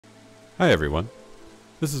Hi everyone,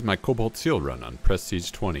 this is my Cobalt Seal run on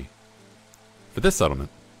Prestige 20. For this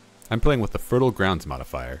settlement, I'm playing with the Fertile Grounds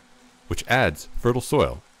modifier, which adds fertile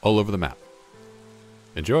soil all over the map.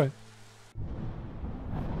 Enjoy!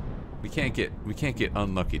 We can't get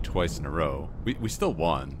unlucky twice in a row. We still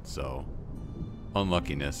won, so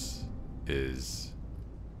unluckiness is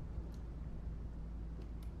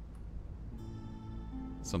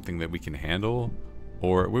something that we can handle,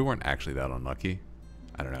 or we weren't actually that unlucky.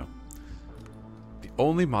 I don't know. The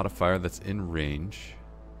only modifier that's in range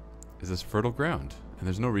is this fertile ground, and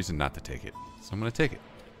there's no reason not to take it, so I'm gonna take it.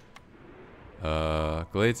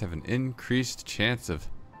 Glades have an increased chance of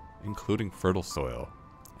including fertile soil,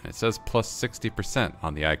 and it says plus 60%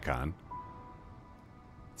 on the icon.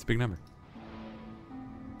 It's a big number.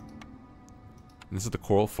 And this is the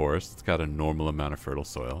coral forest. It's got a normal amount of fertile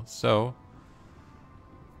soil, so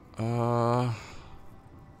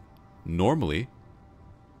normally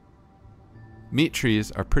meat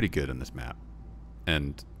trees are pretty good in this map,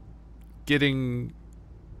 and getting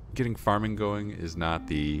farming going is not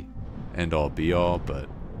the end-all be-all, but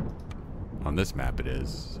on this map it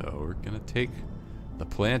is. So we're gonna take the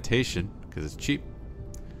plantation because it's cheap.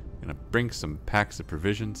 Gonna bring some packs of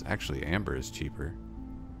provisions. Actually, amber is cheaper.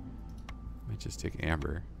 Might just take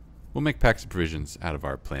amber. We'll make packs of provisions out of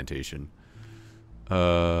our plantation.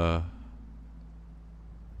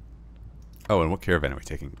 Oh, and what caravan are we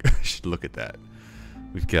taking? I should look at that.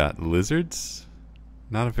 We've got lizards.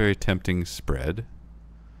 Not a very tempting spread.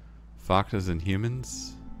 Foxes and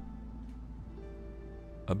humans.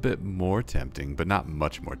 A bit more tempting, but not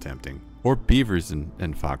much more tempting. Or beavers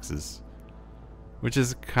and foxes. Which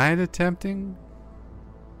is kind of tempting.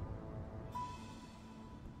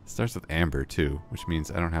 Starts with amber too, which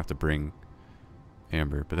means I don't have to bring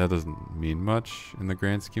amber, but that doesn't mean much in the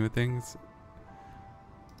grand scheme of things.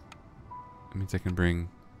 It means I can bring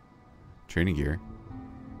training gear.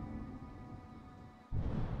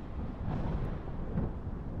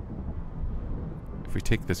 If we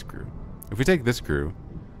take this crew,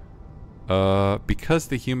 because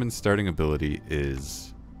the human starting ability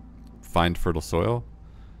is find fertile soil,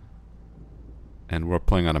 and we're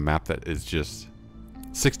playing on a map that is just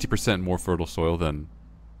 60% more fertile soil than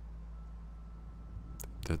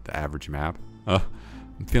the average map. I'm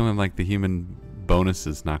feeling like the human bonus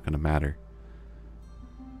is not going to matter.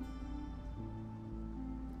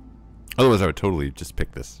 Otherwise, I would totally just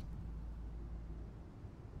pick this.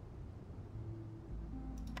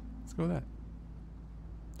 Let's go with that.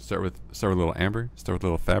 Start with a little amber. Start with a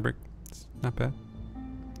little fabric. It's not bad.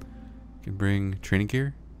 You can bring training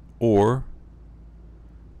gear, or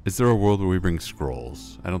is there a world where we bring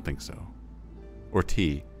scrolls? I don't think so. Or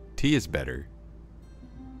tea. Tea is better.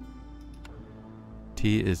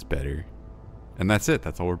 Tea is better. And that's it.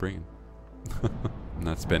 That's all we're bringing. I'm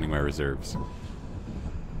not spending my reserves.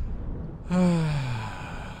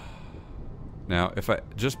 Now, if I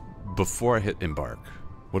just before I hit embark,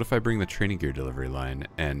 what if I bring the training gear delivery line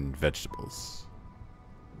and vegetables?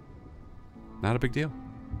 Not a big deal.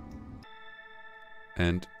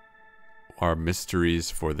 And our mysteries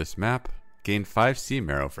for this map: gain 5 sea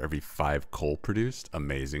marrow for every 5 coal produced.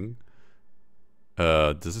 Amazing.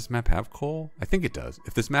 Does this map have coal? I think it does.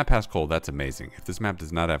 If this map has coal, that's amazing. If this map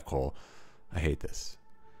does not have coal, I hate this.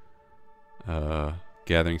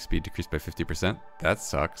 Gathering speed decreased by 50%. That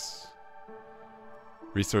sucks.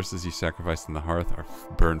 Resources you sacrificed in the hearth are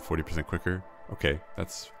burned 40% quicker. Okay,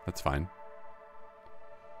 that's fine.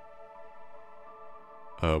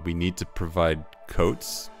 We need to provide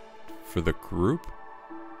coats for the group.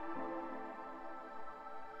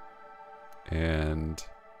 And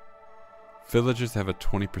villagers have a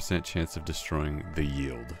 20% chance of destroying the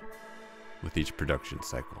yield with each production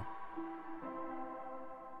cycle.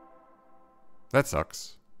 That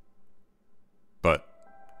sucks. But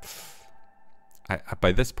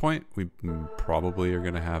by this point, we probably are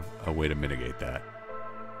going to have a way to mitigate that.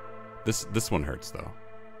 This one hurts though.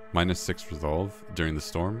 -6 resolve during the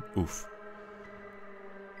storm. Oof.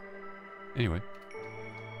 Anyway.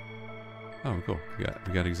 Oh, cool.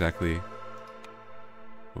 We got exactly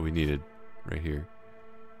what we needed right here.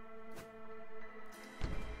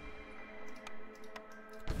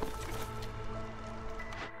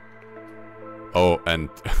 Oh, and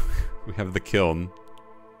we have the kiln.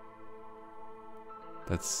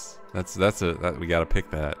 That we gotta pick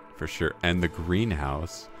that for sure. And the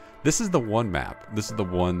greenhouse. This is the one map. This is the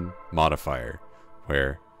one modifier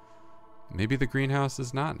where maybe the greenhouse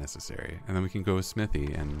is not necessary, and then we can go with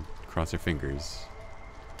Smithy and cross our fingers.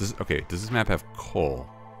 Does this map have coal?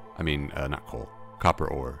 I mean, not coal. Copper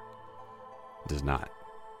ore. It does not.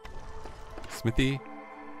 Smithy.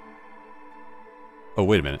 Oh,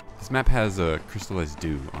 wait a minute. This map has crystallized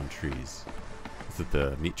dew on trees. Is it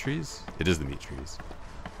the meat trees? It is the meat trees.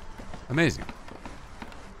 Amazing.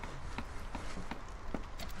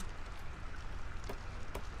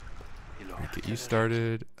 Get you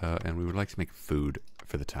started, and we would like to make food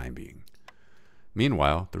for the time being.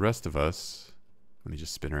 Meanwhile, the rest of us, let me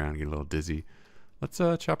just spin around and get a little dizzy. Let's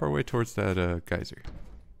chop our way towards that geyser.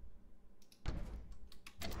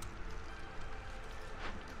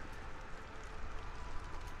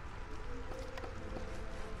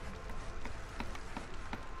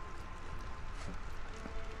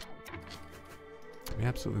 We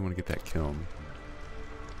absolutely want to get that kiln.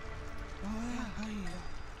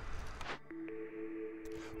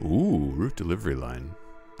 Ooh, route delivery line.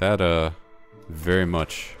 That very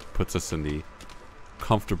much puts us in the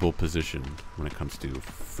comfortable position when it comes to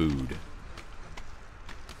food.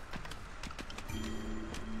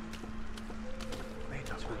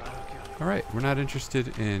 Alright, we're not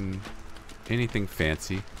interested in anything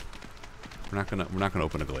fancy. We're not gonna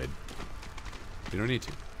open a glade. We don't need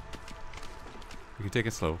to. We can take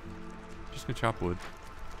it slow. Just gonna chop wood.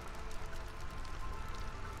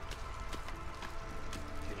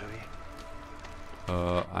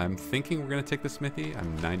 I'm thinking we're gonna take the smithy.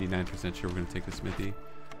 I'm 99% sure we're gonna take the smithy.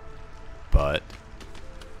 But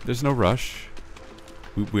there's no rush.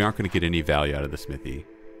 We aren't gonna get any value out of the smithy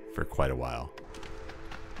for quite a while.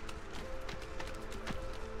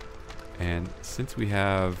 And since we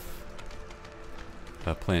have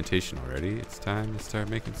a plantation already, it's time to start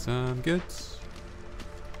making some goods.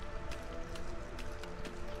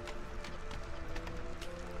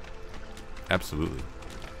 Absolutely.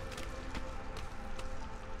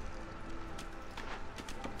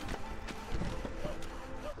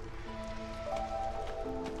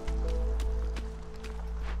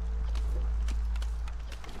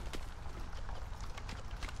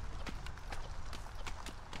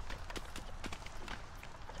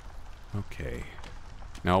 Okay.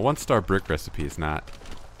 Now, a 1-star brick recipe is not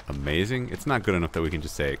amazing. It's not good enough that we can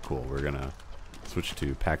just say, cool, we're gonna switch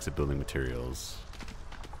to packs of building materials,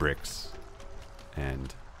 bricks,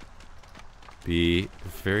 and be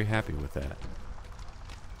very happy with that.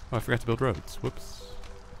 Oh, I forgot to build roads. Whoops.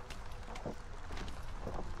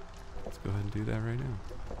 Let's go ahead and do that right now.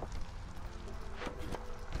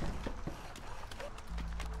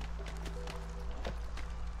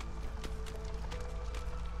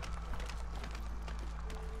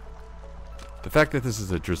 The fact that this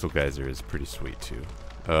is a drizzle geyser is pretty sweet too.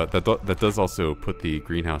 That does also put the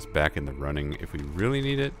greenhouse back in the running if we really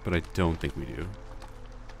need it, but I don't think we do.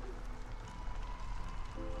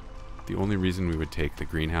 The only reason we would take the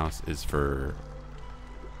greenhouse is for,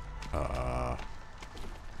 I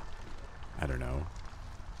don't know.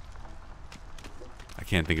 I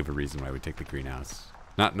can't think of a reason why we'd take the greenhouse.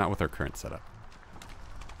 Not with our current setup.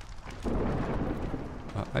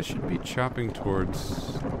 I should be chopping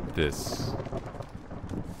towards this.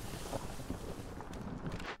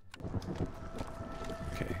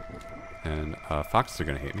 Okay. And foxes are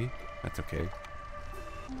gonna hate me. That's okay.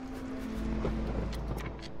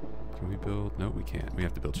 Can we build? No, we can't. We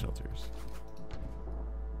have to build shelters.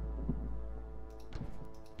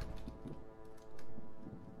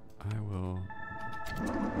 I will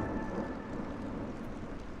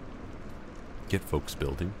get folks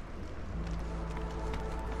building.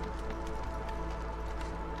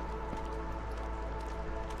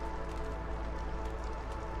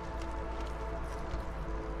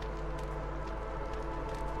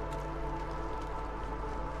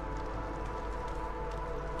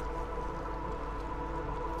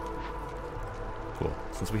 Cool.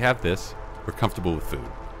 Since we have this, we're comfortable with food.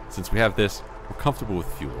 Since we have this, we're comfortable with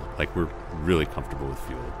fuel. Like, we're really comfortable with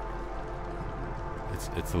fuel.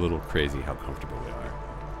 It's a little crazy how comfortable we are.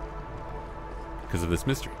 Because of this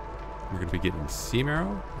mystery. We're going to be getting sea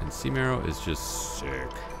marrow, and sea marrow is just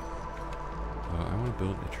sick. I want to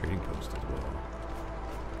build a trading post as well.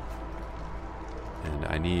 And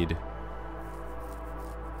I need...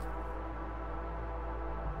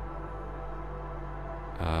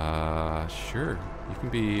 sure. You can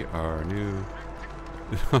be our new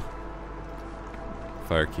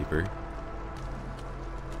firekeeper.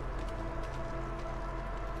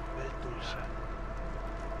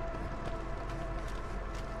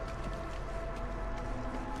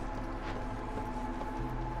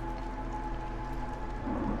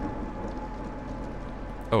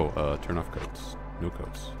 Oh, turn off coats. No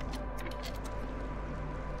coats.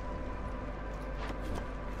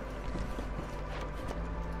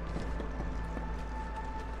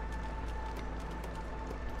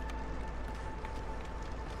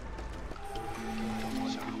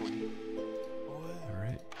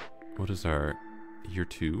 What is our year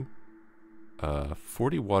 2.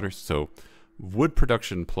 40 water, so wood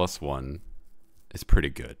production +1 is pretty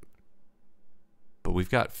good. But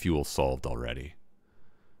we've got fuel solved already.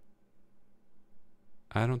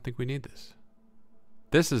 I don't think we need this.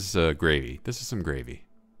 This is gravy. This is some gravy.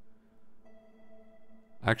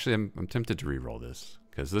 Actually, I'm tempted to re-roll this,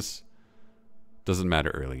 because this doesn't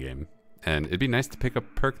matter early game. And it'd be nice to pick a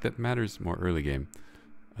perk that matters more early game.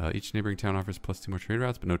 Each neighboring town offers +2 more trade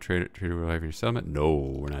routes, but no trader will arrive in your settlement. No,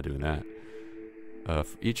 we're not doing that.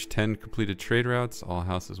 For each 10 completed trade routes, all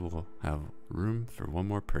houses will have room for 1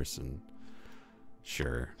 more person.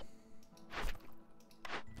 Sure.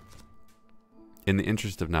 In the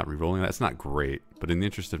interest of not re-rolling that, it's not great, but in the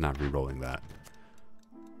interest of not re-rolling that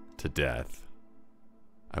to death,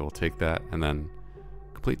 I will take that. And then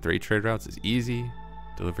complete 3 trade routes is easy.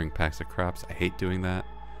 Delivering packs of crops, I hate doing that.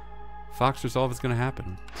 Fox Resolve is going to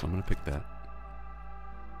happen, so I'm going to pick that.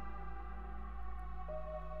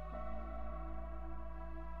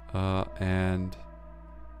 And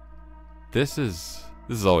this is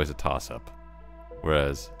always a toss-up.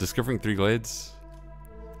 Whereas discovering 3 glades,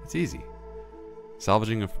 it's easy.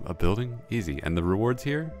 Salvaging a building, easy. And the rewards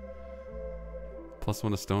here,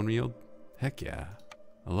 +1 to stone yield, heck yeah,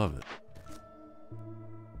 I love it.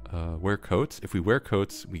 Wear coats. If we wear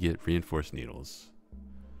coats, we get reinforced needles.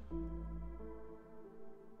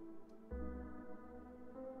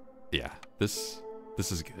 Yeah, this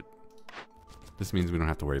is good. This means we don't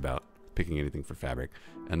have to worry about picking anything for fabric.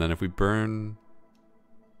 And then if we burn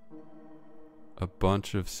a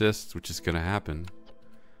bunch of cysts, which is going to happen,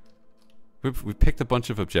 we've picked a bunch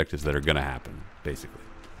of objectives that are going to happen, basically.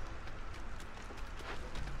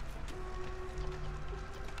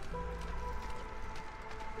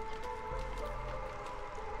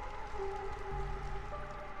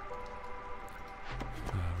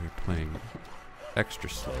 We're playing extra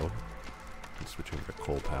slow. Let's switch over to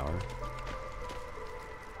coal power.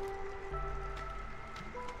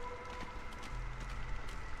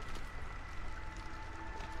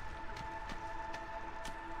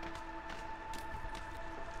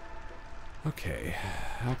 Okay,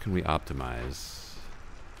 how can we optimize?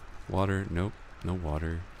 Water, nope, no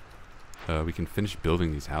water. We can finish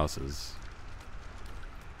building these houses.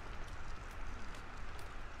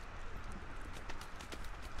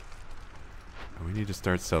 Oh, we need to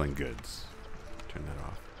start selling goods. Turn that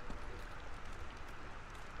off.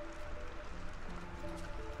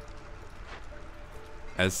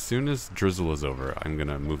 As soon as drizzle is over, I'm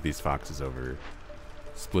gonna move these foxes over,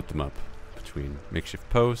 split them up between makeshift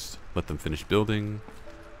posts, let them finish building,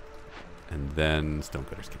 and then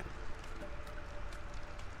stonecutters can.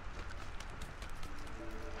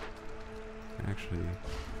 Actually,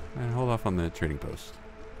 hold off on the trading post.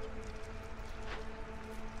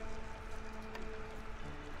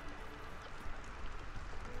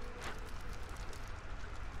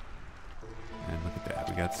 And look at that,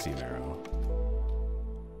 we got sea marrow.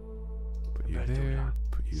 Put you there,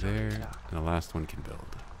 put you there, and the last one can build.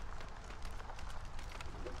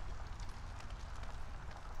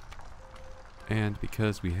 And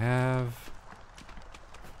because we have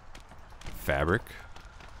fabric,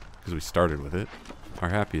 because we started with it, our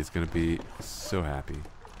happy is going to be so happy.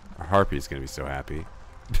 Our harpy is going to be so happy.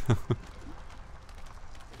 All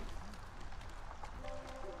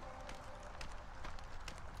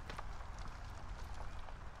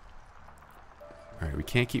right, we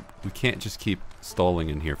can't just keep stalling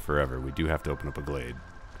in here forever. We do have to open up a glade.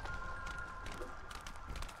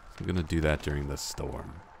 So I'm going to do that during the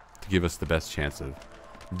storm to give us the best chance of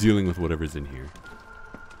dealing with whatever's in here.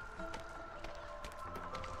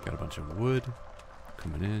 Got a bunch of wood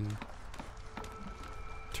coming in.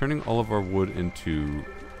 Turning all of our wood into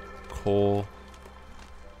coal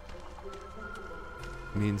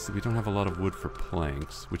means that we don't have a lot of wood for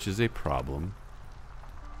planks, which is a problem.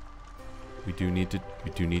 We do need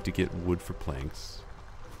to get wood for planks.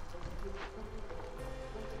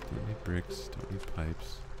 Don't need bricks, don't need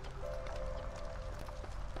pipes.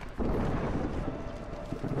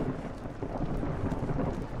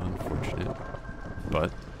 Unfortunate,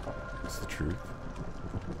 but it's the truth.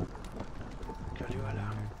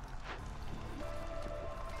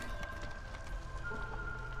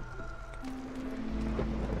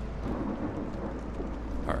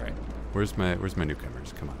 All right, where's my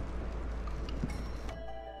newcomers? Come on.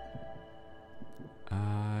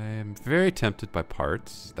 I'm very tempted by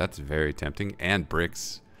parts. That's very tempting, and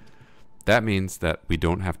bricks. That means that we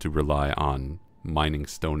don't have to rely on mining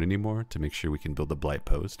stone anymore to make sure we can build a blight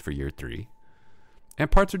post for year 3.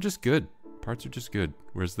 And parts are just good. Parts are just good.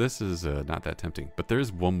 Whereas this is not that tempting. But there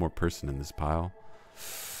is one more person in this pile.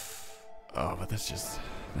 Oh, but that's just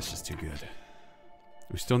too good.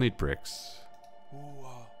 We still need bricks.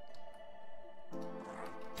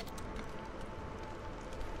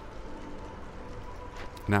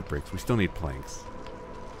 Not bricks. We still need planks.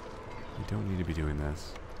 We don't need to be doing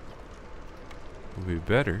this. We'll be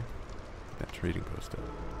better. Get that trading post up.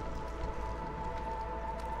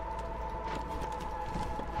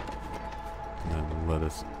 And then let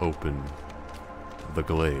us open the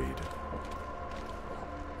glade.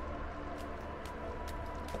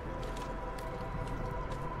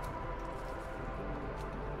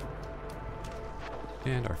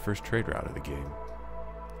 And our first trade route of the game.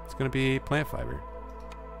 It's going to be plant fiber.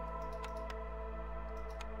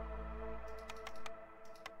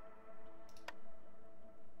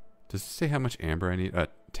 Does it say how much amber I need?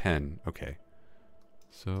 10. Okay.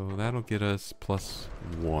 So that'll get us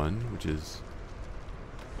 +1, which is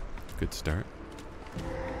a good start.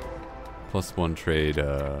 +1 trade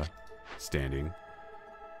standing.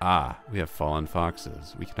 Ah, we have fallen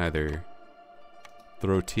foxes. We can either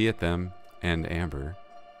throw tea at them and amber.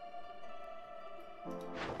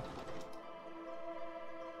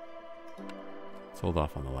 Let's hold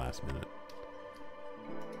off on the last minute.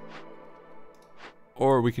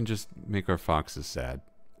 Or we can just make our foxes sad,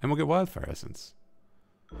 and we'll get wildfire essence.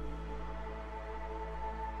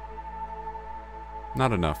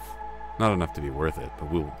 Not enough to be worth it,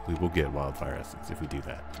 but we will get wildfire essence if we do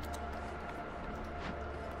that.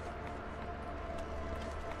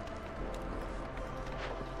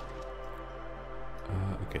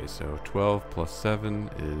 Okay, so 12 plus 7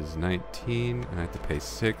 is 19, and I have to pay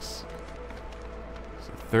 6,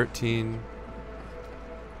 so 13.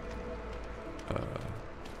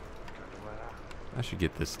 I should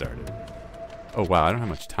get this started. Oh wow, I don't have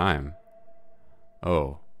much time.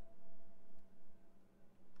 Oh.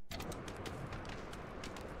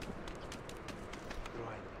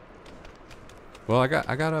 Well, I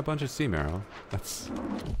got a bunch of sea marrow. That's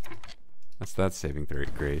saving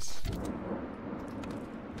grace.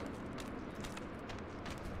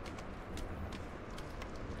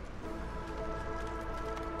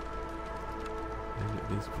 And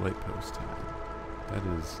it is blight post time. That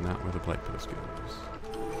is not where the blight post goes.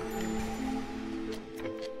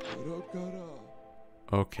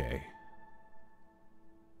 Okay.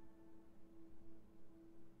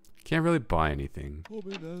 Can't really buy anything.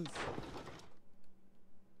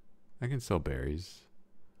 I can sell berries.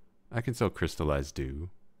 I can sell crystallized dew.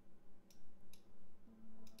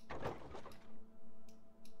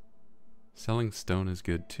 Selling stone is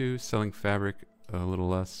good too. Selling fabric a little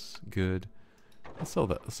less good. I'll sell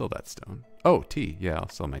that stone. Oh, tea. Yeah, I'll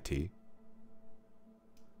sell my tea.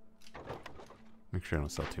 Make sure I don't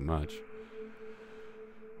sell too much.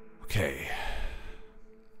 Okay.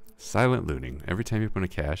 Silent looting. Every time you open a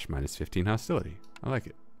cache, minus 15 hostility. I like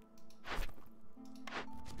it.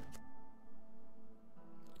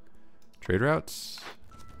 Trade routes.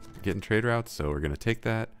 Getting trade routes, so we're going to take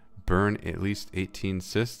that. Burn at least 18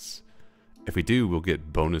 cysts. If we do, we'll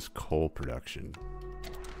get bonus coal production.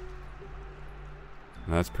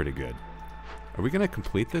 Now that's pretty good. Are we going to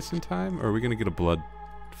complete this in time, or are we going to get a blood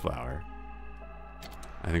flower?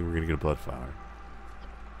 I think we're going to get a blood flower.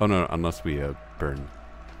 Oh no, unless we burn.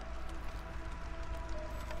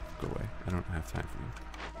 Go away. I don't have time for you.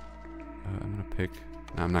 I'm going to pick...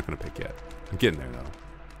 No, I'm not going to pick yet. I'm getting there though.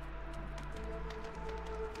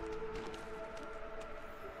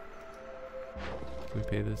 Can we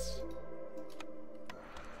pay this?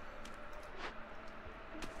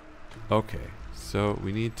 Okay, so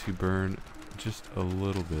we need to burn just a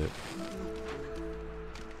little bit.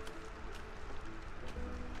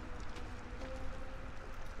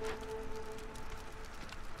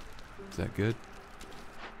 Is that good?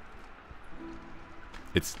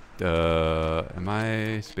 It's, am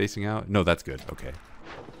I spacing out? No, that's good, okay.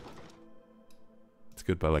 It's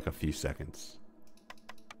good by like a few seconds.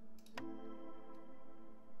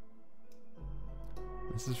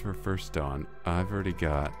 This is for first dawn. I've already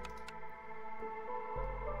got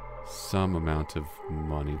some amount of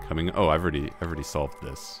money coming. Oh, I've already solved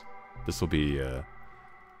this. This will be what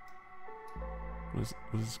is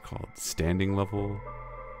this called? Standing level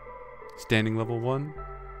 1.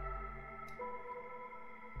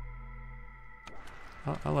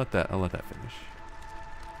 I'll let that finish.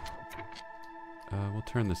 We'll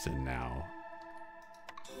turn this in now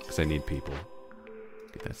because I need people.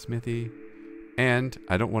 Get that smithy. And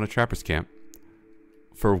I don't want a trapper's camp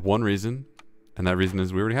for one reason, and that reason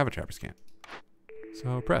is we already have a trapper's camp.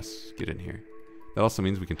 So press, get in here. That also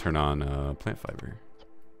means we can turn on plant fiber.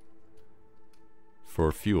 For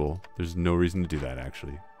fuel, there's no reason to do that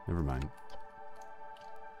actually. Never mind.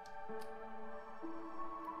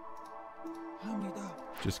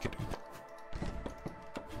 Just kidding.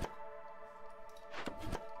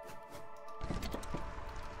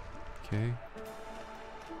 Okay.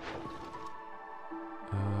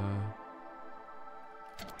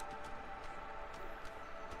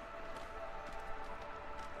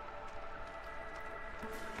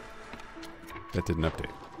 That didn't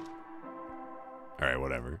update. Alright,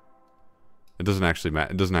 whatever. It doesn't actually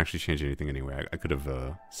it doesn't actually change anything anyway. I could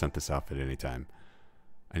have sent this off at any time.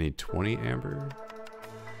 I need 20 amber.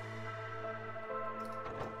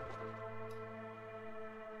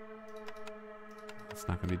 It's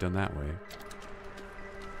not going to be done that way.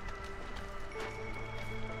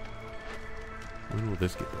 When will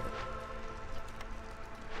this get built?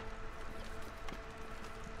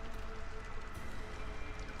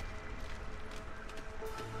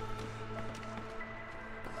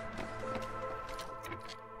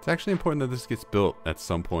 It's actually important that this gets built at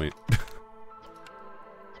some point.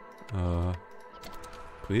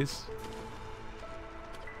 Please?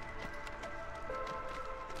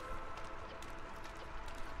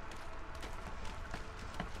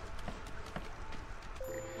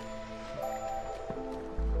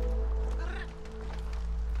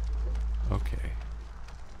 Okay.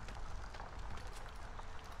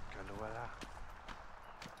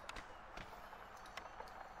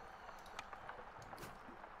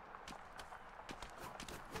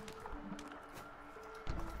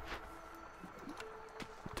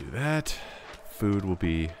 Do that. Food will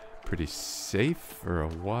be pretty safe for a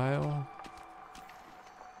while.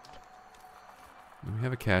 And we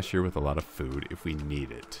have a cashier with a lot of food if we need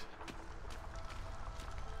it.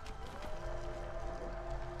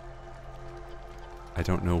 I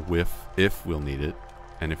don't know if we'll need it,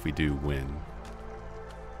 and if we do, when.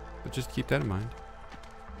 But just keep that in mind.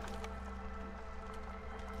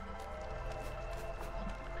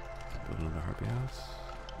 Build another harpy house.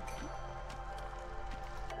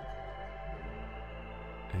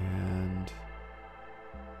 And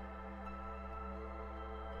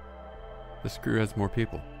the screw has more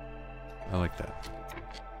people. I like that.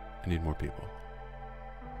 I need more people.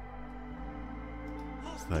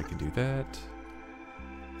 So I can do that.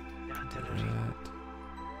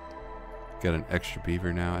 Got an extra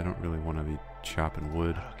beaver now. I don't really want to be chopping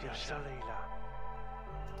wood.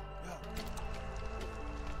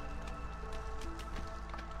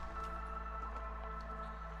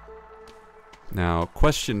 Now,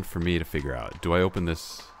 question for me to figure out. Do I open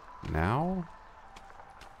this now?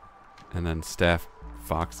 And then staff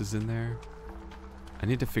foxes in there? I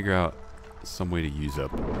need to figure out some way to use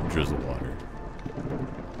up drizzle water.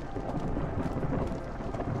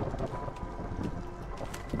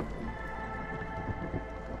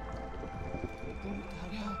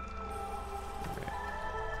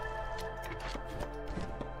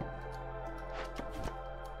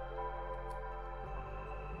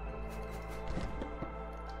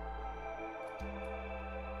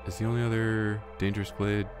 Is the only other dangerous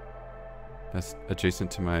glade that's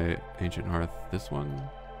adjacent to my ancient hearth this one?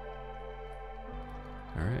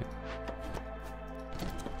 Alright.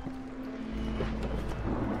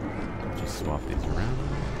 Just swap these around.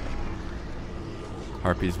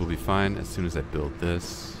 Harpies will be fine as soon as I build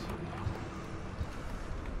this.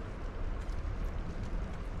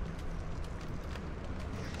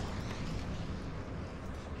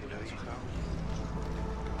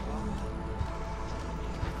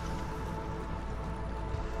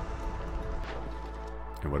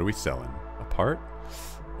 And what are we selling? A part?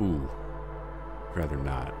 Ooh. Rather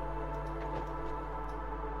not.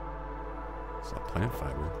 Sell plant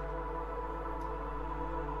fiber.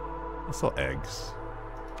 I'll sell eggs.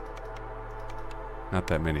 Not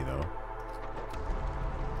that many though.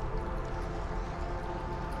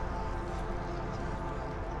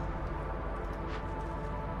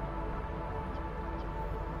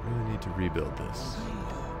 Really need to rebuild this.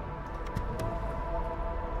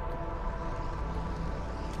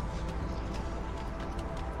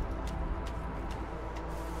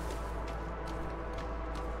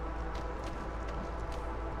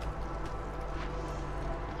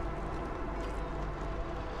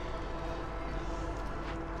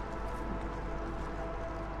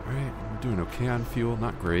 Alright, we're doing okay on fuel.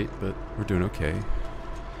 Not great, but we're doing okay.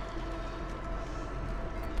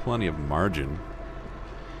 Plenty of margin.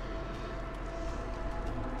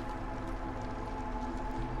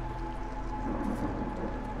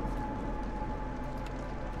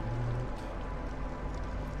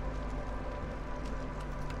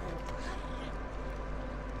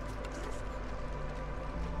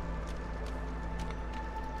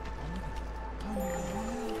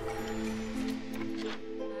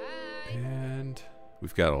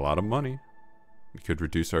 We've got a lot of money. We could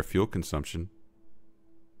reduce our fuel consumption.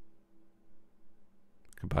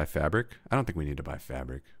 Could buy fabric. I don't think we need to buy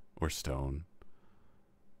fabric or stone.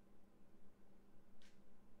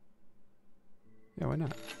 Yeah, why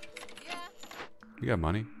not? We got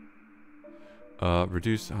money.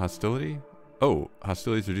 Reduce hostility. Oh,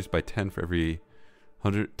 hostility is reduced by 10 for every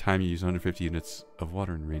 100 time you use 150 units of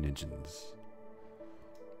water and rain engines.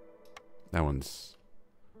 That one's...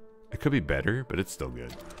 It could be better, but it's still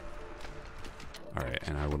good. Alright,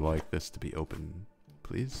 and I would like this to be open,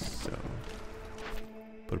 please. So,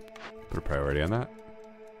 put a priority on that.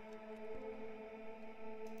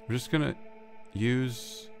 We're just gonna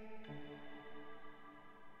use...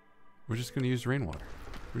 We're just gonna use rainwater.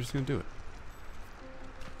 We're just gonna do it.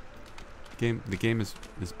 The game is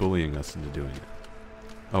bullying us into doing it.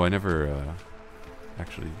 Oh, I never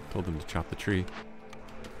actually told them to chop the tree.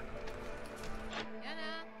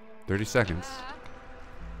 30 seconds.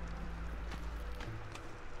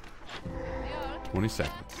 20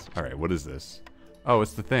 seconds. Alright, what is this? Oh,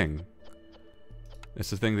 it's the thing. It's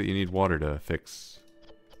the thing that you need water to fix.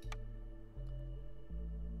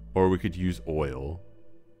 Or we could use oil.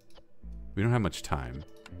 We don't have much time.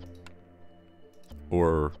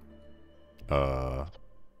 Or,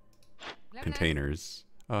 containers.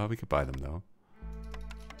 We could buy them though.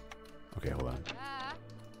 Okay, hold on.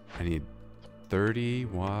 I need 30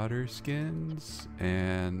 water skins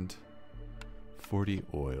and 40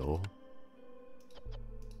 oil.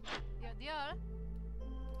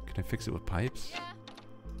 Can I fix it with pipes?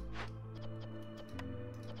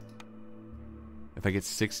 If I get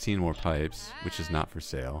 16 more pipes, which is not for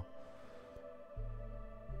sale.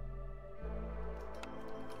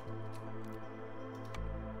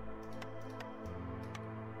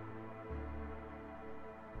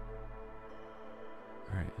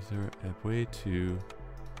 Alright, is there a way to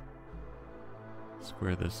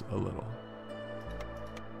square this a little?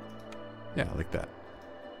 Yeah, like that.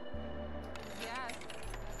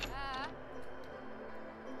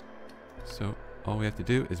 So all we have to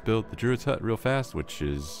do is build the Druid's hut real fast, which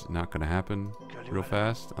is not going to happen real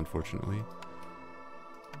fast, unfortunately.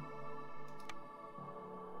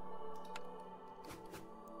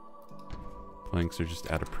 Planks are just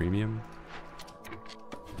at a premium.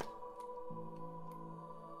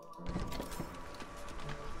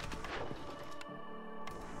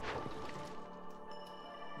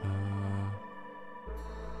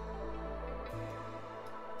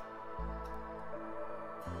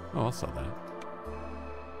 Oh, I'll sell that.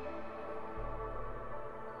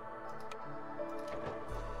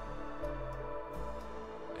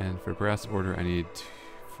 And for brass order, I need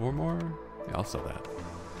 4 more. Yeah, I'll sell that.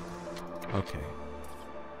 Okay.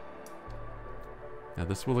 Now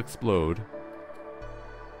this will explode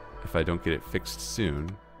if I don't get it fixed soon.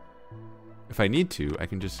 If I need to, I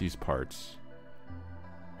can just use parts.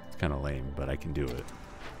 It's kind of lame, but I can do it.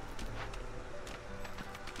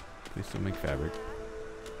 Please don't make fabric.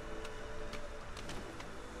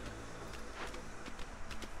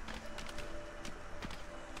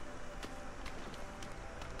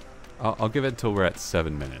 I'll give it until we're at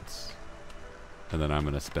 7 minutes. And then I'm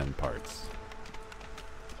going to spend parts.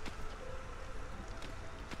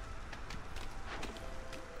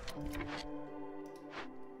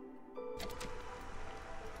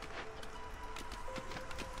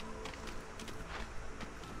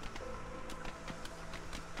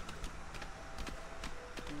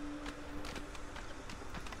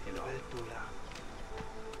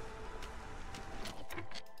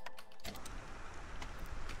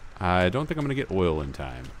 I don't think I'm going to get oil in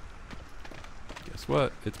time. Guess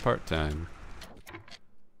what? It's part-time.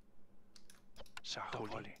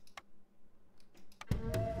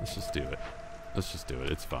 Let's just do it. Let's just do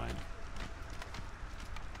it. It's fine.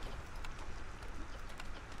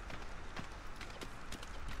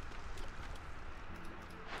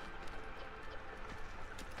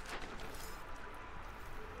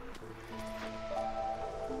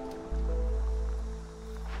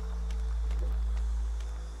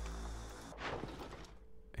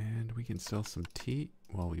 We can sell some tea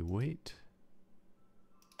while we wait.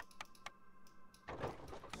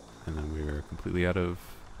 And then we're completely out of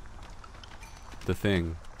the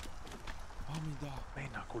thing.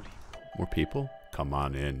 More people? Come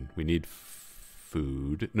on in. We need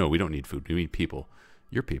food. No, we don't need food. We need people.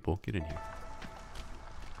 You're people. Get in here.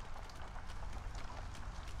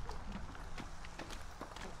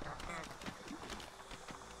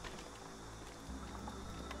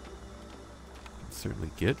 Can certainly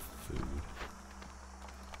get food.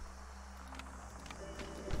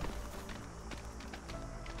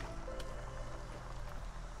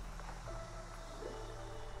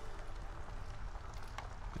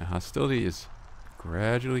 Now, hostility is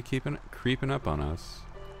gradually creeping up on us.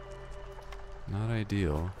 Not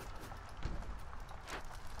ideal.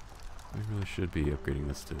 We really should be upgrading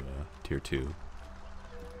this to tier 2.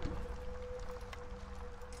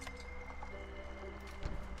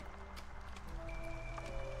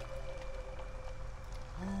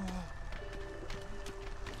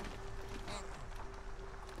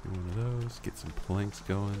 Let's get some planks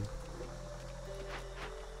going.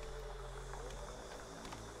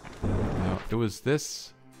 Now, it was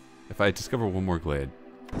this. If I discover one more glade,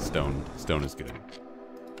 stone is good.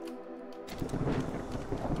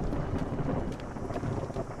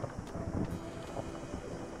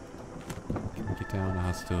 Can we get down to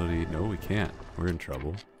hostility? No, we can't. We're in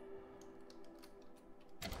trouble.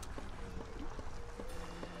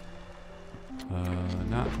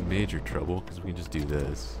 Not major trouble, because we can just do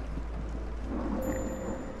this.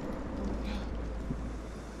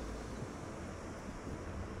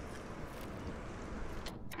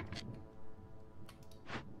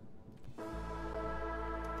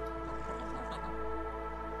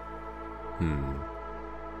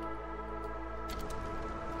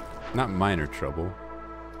 Not minor trouble.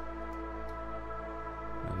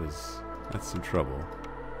 That's some trouble.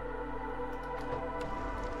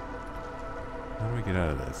 How do we get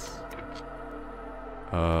out of this?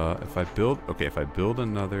 If I build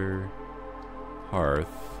another hearth,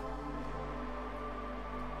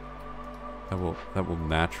 that will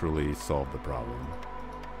naturally solve the problem.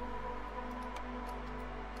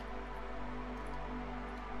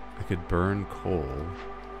 I could burn coal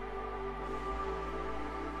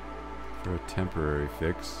for a temporary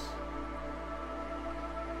fix.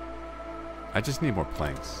 I just need more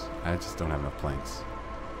planks. I just don't have enough planks.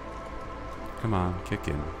 Come on, kick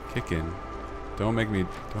in, kick in. Don't make me.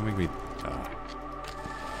 All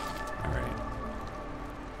right.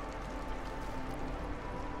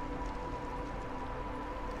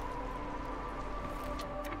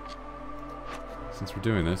 Since we're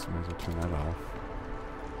doing this, we might as well turn that off.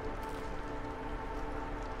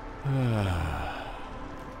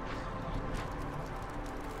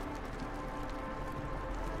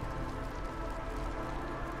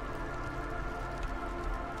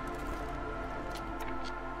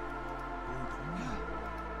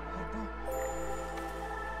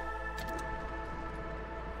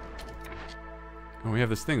 We have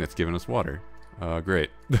this thing that's giving us water. Great.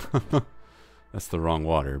 That's the wrong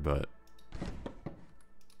water, but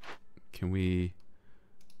can we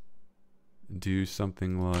do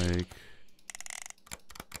something like...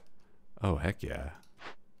 Oh, heck yeah.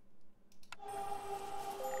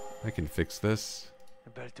 I can fix this.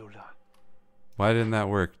 Why didn't that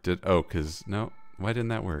work? No. Why didn't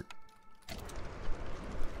that work?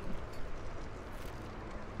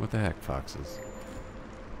 What the heck, foxes?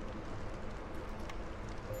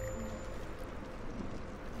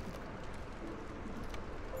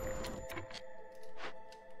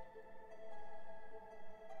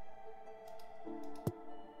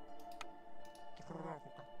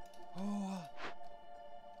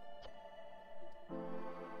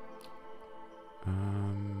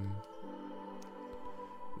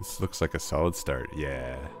 This looks like a solid start.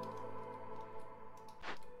 Yeah.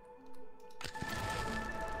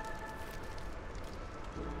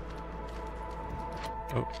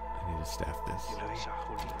 Oh, I need to staff this.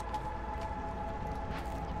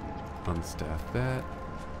 Unstaff that.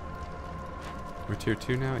 We're tier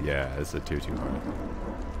 2 now? Yeah, this is a tier 2 hearth.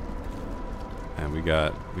 And we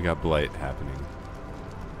got blight happening.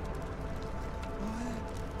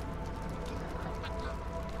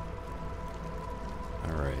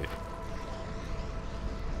 Alright.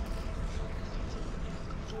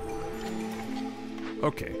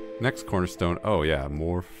 Okay, next cornerstone. Oh yeah,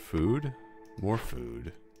 more food? More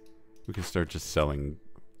food. We can start just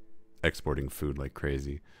exporting food like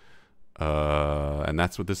crazy. And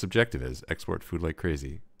that's what this objective is. Export food like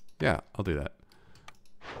crazy. Yeah, I'll do that.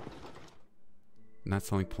 Not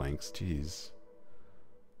selling planks, jeez.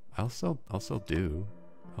 I'll sell dew.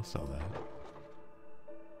 I'll sell that.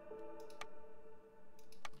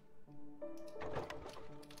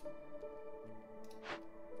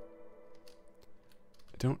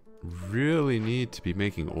 I don't really need to be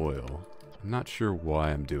making oil. I'm not sure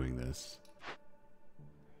why I'm doing this.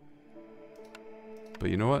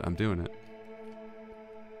 But you know what? I'm doing it.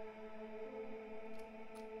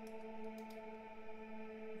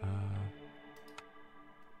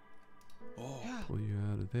 Pull you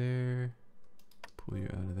out of there. Pull you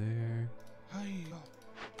out of there.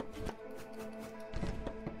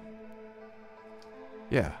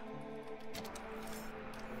 Yeah.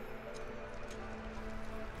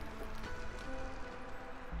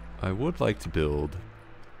 I would like to build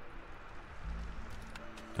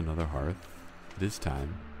another hearth this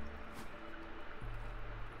time.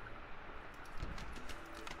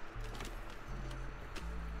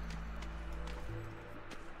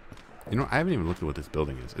 You know, I haven't even looked at what this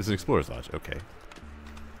building is. It's an explorer's lodge. Okay.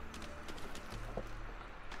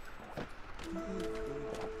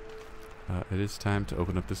 It is time to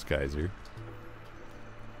open up this geyser.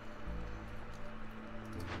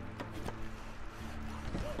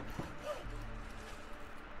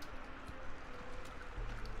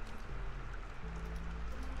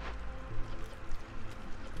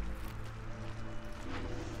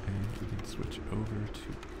 Switch over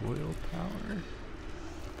to oil power.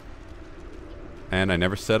 And I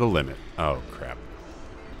never set a limit. Oh, crap.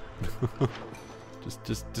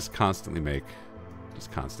 just constantly make.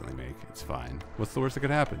 Just constantly make. It's fine. What's the worst that could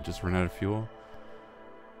happen? Just run out of fuel?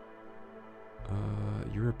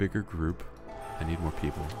 You're a bigger group. I need more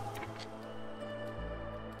people.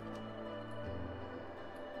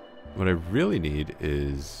 What I really need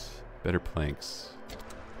is better planks.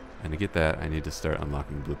 And to get that, I need to start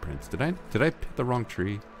unlocking blueprints. Did I pick the wrong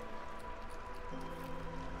tree?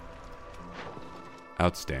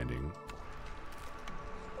 Outstanding.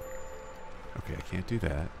 Okay, I can't do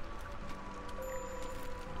that.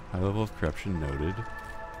 High level of corruption noted.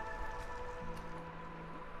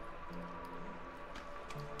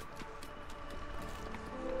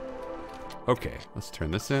 Okay, let's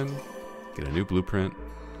turn this in. Get a new blueprint.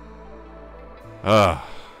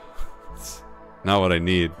 It's not what I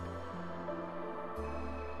need.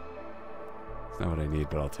 It's not what I need,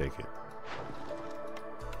 but I'll take it.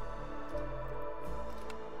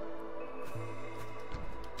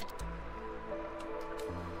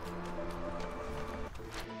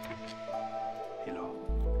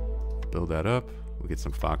 Build that up. We'll get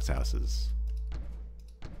some fox houses.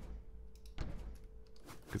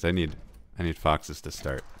 Because I need foxes to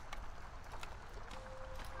start.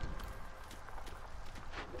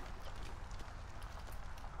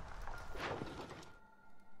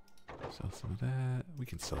 Sell some of that. We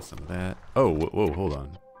can sell some of that. Oh, whoa, hold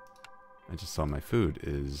on. I just saw my food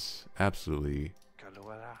is absolutely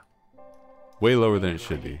way lower than it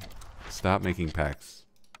should be. Stop making packs.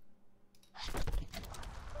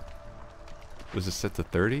 Was it set to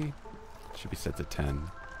 30? Should be set to 10.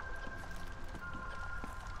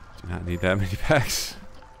 Do not need that many packs.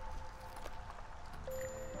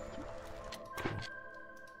 Cool.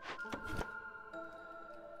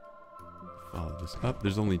 Follow this up.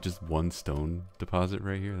 There's only just one stone deposit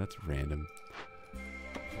right here. That's random.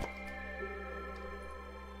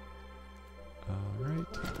 Alright,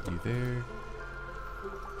 you there.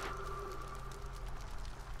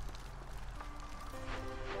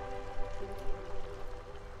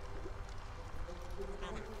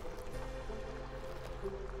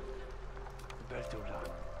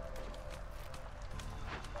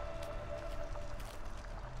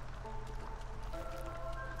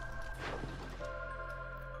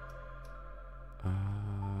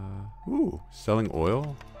 Ooh, selling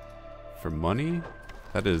oil for money?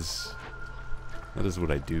 That is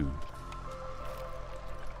what I do.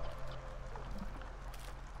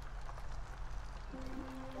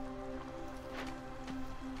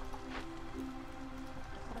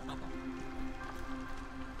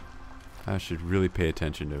 I should really pay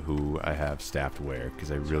attention to who I have staffed where,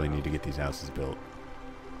 because I really need to get these houses built.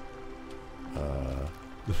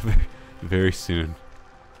 Very soon.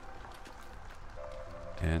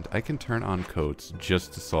 And I can turn on coats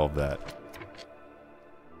just to solve that.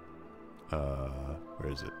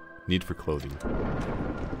 Where is it? Need for clothing.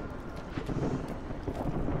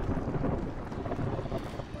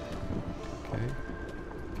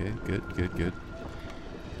 Okay. Okay, good.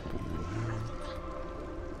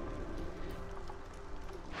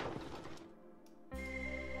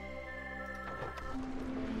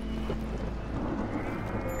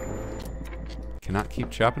 Cannot keep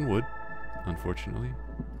chopping wood, unfortunately.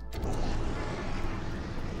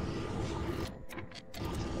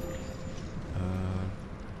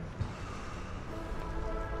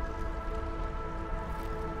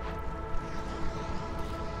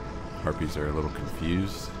 Harpies are a little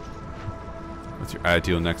confused. What's your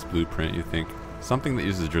ideal next blueprint, you think? Something that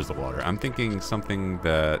uses drizzle water. I'm thinking something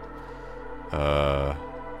that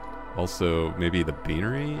also maybe the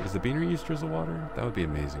beanery. Is the beanery use drizzle water? That would be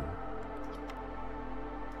amazing.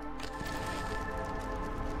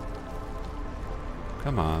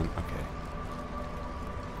 Come on. Okay.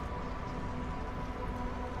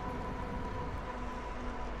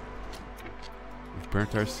 We've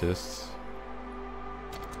burnt our cysts.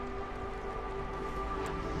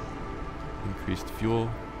 Increased fuel.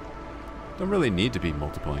 Don't really need to be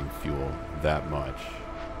multiplying fuel that much.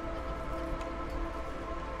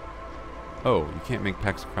 Oh, you can't make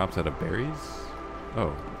packs of crops out of berries? Oh.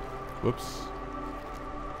 Whoops.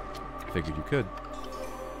 Figured you could.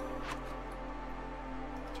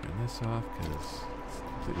 Turn this off because it's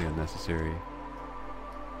completely unnecessary.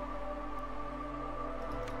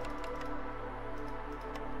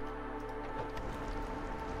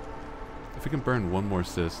 If we can burn one more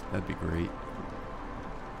cyst, that'd be great.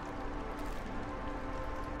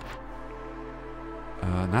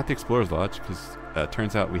 Not the Explorer's Lodge, because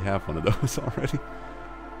turns out we have one of those already.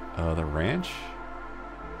 The ranch?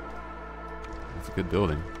 It's a good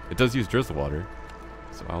building. It does use drizzle water,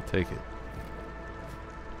 so I'll take it.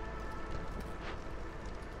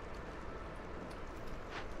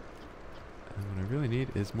 And what I really need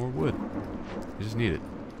is more wood. I just need it.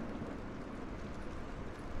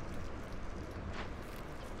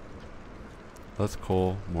 Less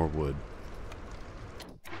coal, more wood.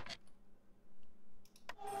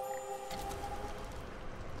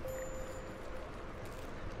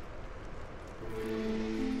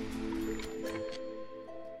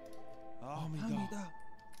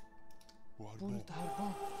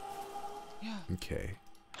 Okay.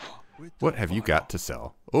 What have you got to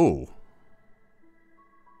sell? Oh.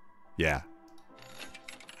 Yeah.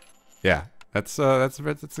 Yeah. That's a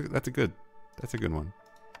good one.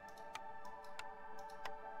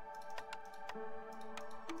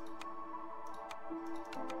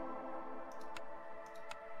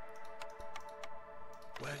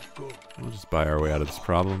 We'll just buy our way out of this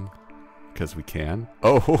problem because we can.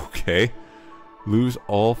 Oh, okay. Lose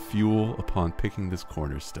all fuel upon picking this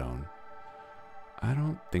cornerstone. I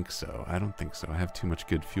don't think so. I don't think so. I have too much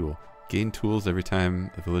good fuel. Gain tools every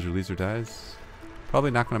time a villager leaves or dies.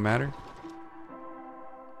 Probably not going to matter.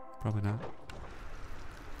 Probably not.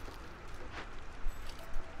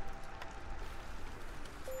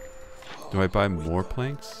 Do I buy more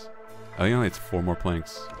planks? Oh, only it's 4 more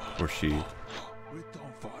planks. Or she.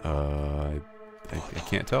 I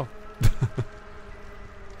can't tell.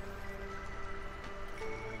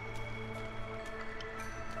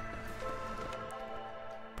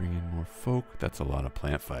 Bring in more folk. That's a lot of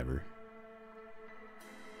plant fiber.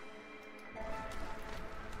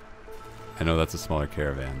 I know that's a smaller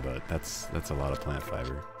caravan, but that's a lot of plant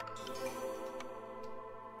fiber.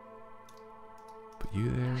 Put you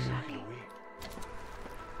there.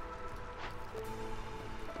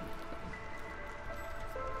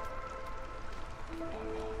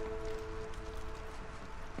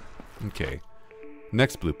 Okay.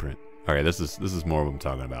 Next blueprint. Alright, this is more what I'm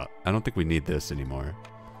talking about. I don't think we need this anymore.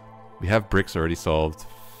 We have bricks already solved.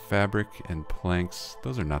 Fabric and planks.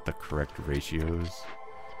 Those are not the correct ratios.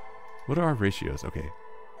 What are our ratios? Okay.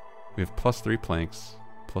 We have +3 planks,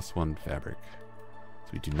 +1 fabric. So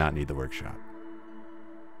we do not need the workshop.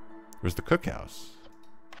 Where's the cookhouse?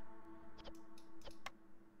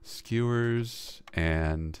 Skewers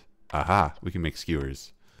and... Aha! We can make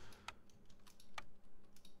skewers.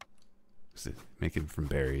 Make them from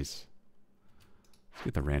berries. Let's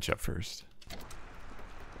get the ranch up first.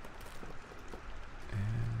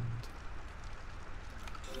 And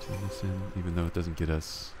turn this in, even though it doesn't get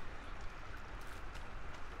us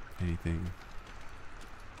anything.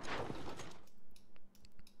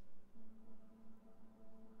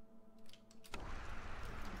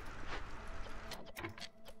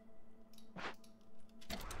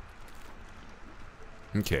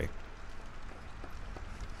 Okay.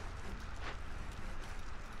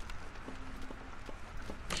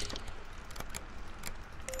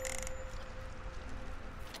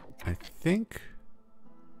 I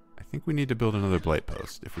think we need to build another blight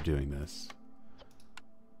post if we're doing this.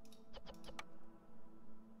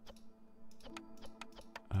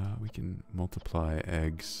 We can multiply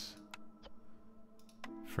eggs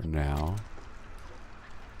for now.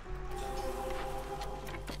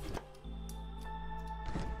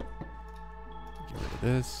 Get rid of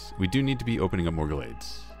this. We do need to be opening up more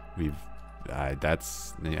glades. I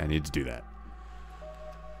need to do that.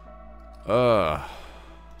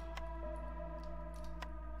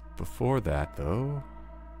 Before that, though,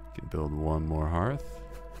 we can build one more hearth.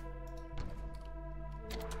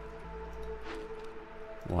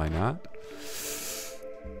 Why not?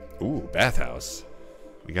 Ooh, bathhouse.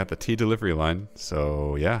 We got the tea delivery line,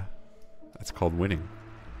 so yeah, that's called winning.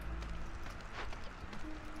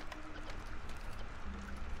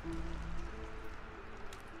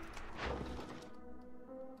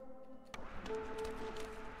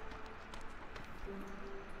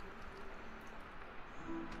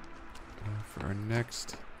 For our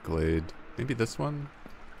next glade, maybe this one?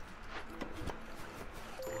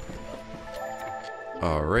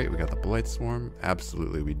 Alright, we got the blight swarm.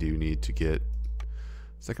 Absolutely, we do need to get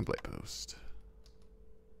second blight post.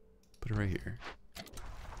 Put it right here.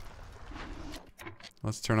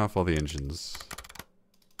 Let's turn off all the engines.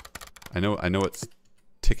 I know it's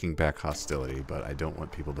ticking back hostility, but I don't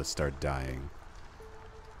want people to start dying.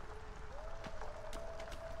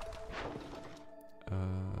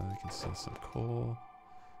 We can sell some coal.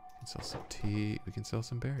 We can sell some tea. We can sell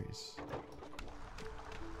some berries.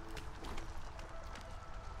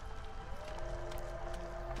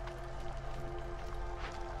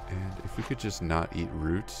 And if we could just not eat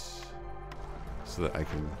roots so that I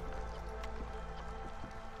can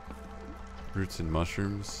Roots and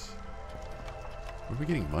mushrooms. Where are we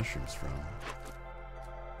getting mushrooms from?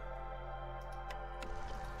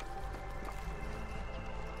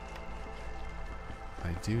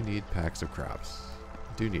 I do need packs of crops.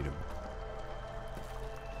 I do need them.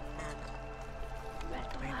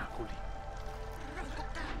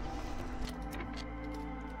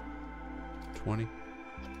 20.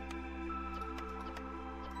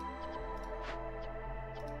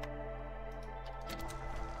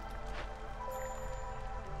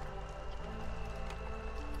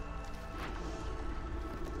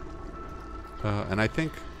 And I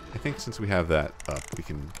think since we have that up, we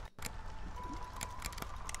can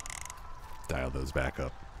dial those back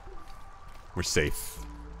up. We're safe.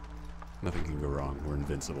 Nothing can go wrong. We're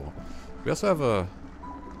invincible. We also have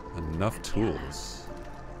enough tools.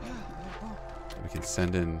 We can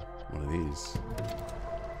send in one of these.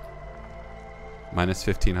 Minus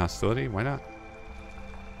 15 hostility? Why not?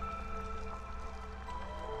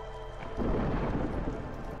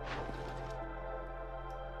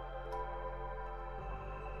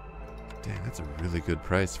 Dang, that's a really good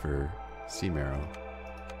price for sea marrow.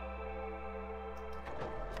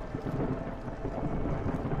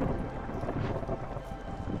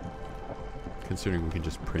 Considering we can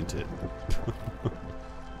just print it.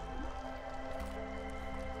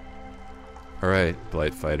 Alright,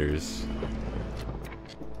 Blight Fighters.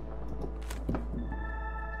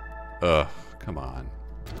 Ugh, come on.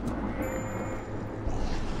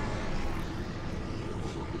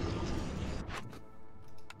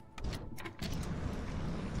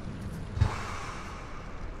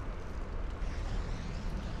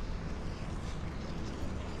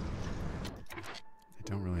 I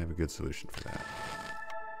don't really have a good solution for that.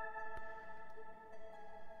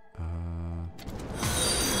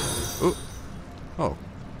 Ooh. Oh.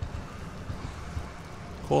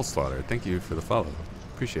 Coal Slaughter, thank you for the follow.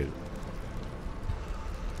 Appreciate it.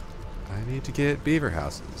 I need to get beaver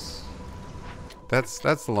houses. That's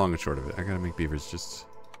the long and short of it. I gotta make beavers just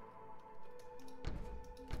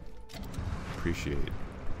appreciate.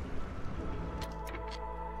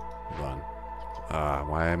 Hold on.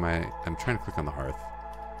 Why am I'm trying to click on the hearth.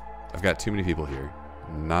 I've got too many people here.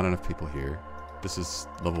 Not enough people here. This is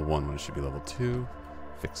level 1 when it should be level 2.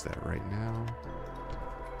 Fix that right now.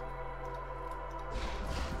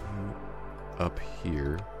 Up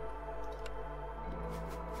here.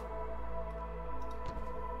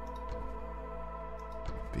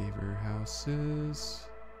 Beaver houses.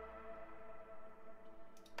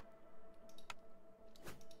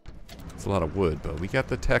 It's a lot of wood, but we got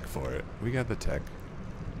the tech for it. We got the tech.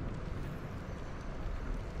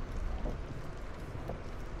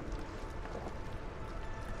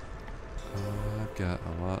 I've got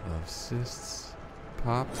a lot of cysts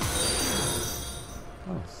popped.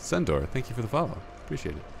 Oh, Sendor, thank you for the follow.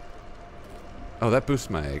 Appreciate it. Oh, that boosts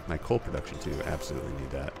my coal production too. Absolutely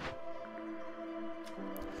need that.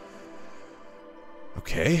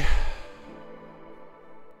 Okay. We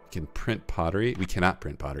can print pottery. We cannot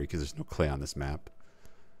print pottery because there's no clay on this map.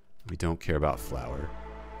 We don't care about flour.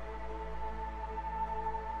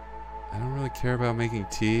 I don't really care about making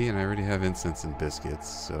tea, and I already have incense and biscuits,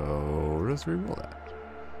 so let's reroll that.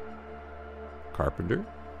 Carpenter.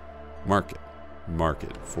 Market.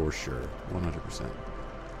 Market, for sure. 100%.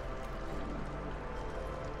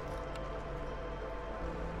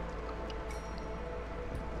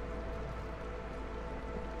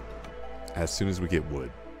 As soon as we get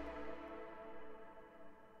wood.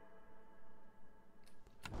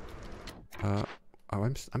 Oh,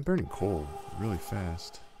 I'm burning coal really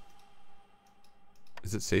fast.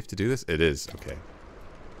 Is it safe to do this? It is. Okay.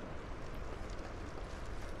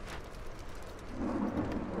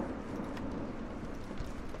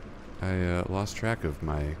 I lost track of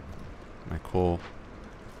my coal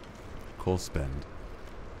spend,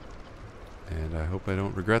 and I hope I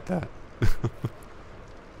don't regret that.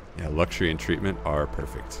 Yeah, luxury and treatment are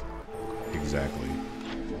perfect. Exactly.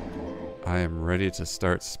 I am ready to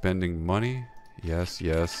start spending money. Yes,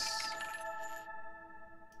 yes.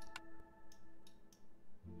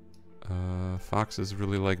 Foxes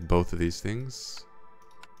really like both of these things.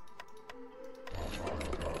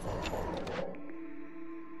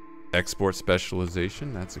 Export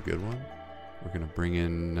specialization, that's a good one. We're gonna bring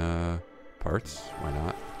in parts, why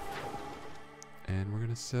not? And we're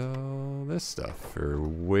gonna sell this stuff for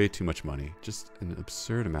way too much money. Just an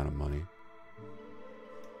absurd amount of money.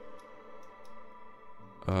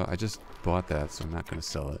 I just bought that, so I'm not gonna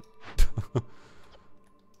sell it.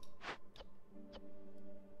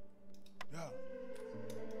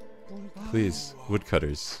 Please,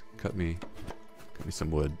 woodcutters, cut me some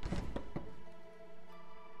wood.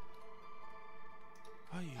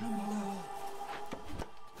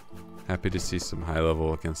 Happy to see some high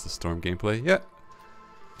level against the storm gameplay. Yeah.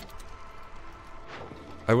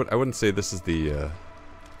 I wouldn't say this is the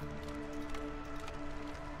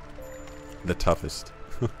toughest.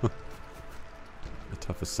 The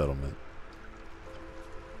toughest settlement.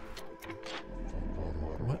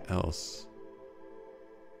 What else?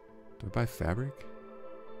 Do I buy fabric?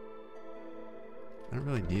 I don't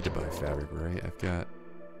really need to buy fabric, right? I've got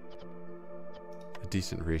a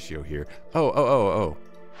decent ratio here. Oh.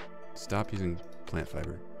 Stop using plant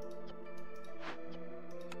fiber.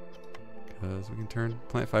 Because we can turn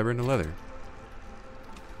plant fiber into leather.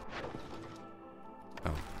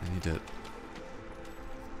 Oh, I need to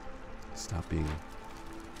stop being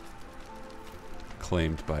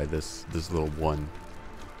claimed by this little one.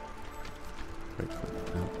 Right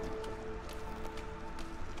click. No.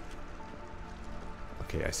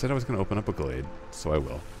 Okay, I said I was going to open up a glade, so I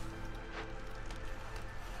will.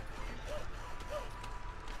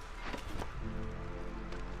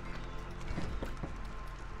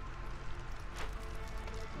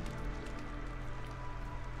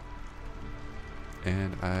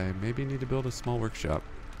 And I maybe need to build a small workshop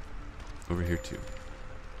over here too.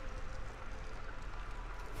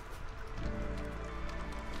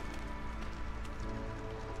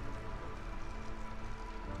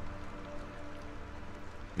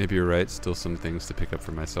 Maybe you're right, still some things to pick up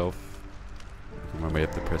for myself. On my way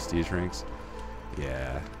up the prestige ranks.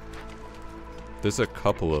 Yeah. There's a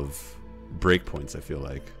couple of breakpoints, I feel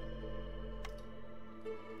like.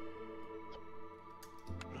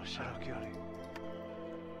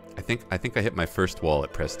 I think I hit my first wall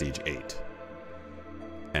at prestige 8.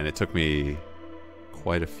 And it took me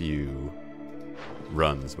quite a few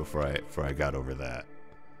runs before I got over that.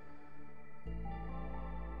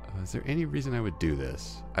 Is there any reason I would do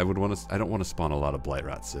this? I don't want to spawn a lot of blight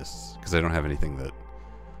rot cysts because I don't have anything that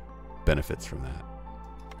benefits from that.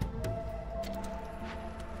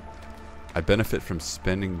 I benefit from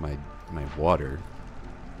spending my water,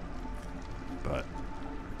 but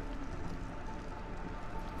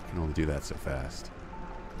I can only do that so fast.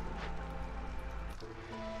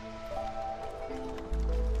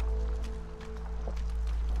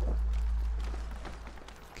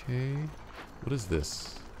 Okay, what is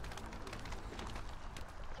this?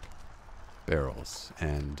 Barrels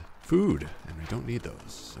and food, and I don't need those,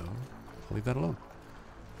 so I'll leave that alone.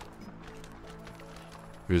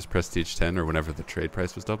 Here's prestige 10 or whenever the trade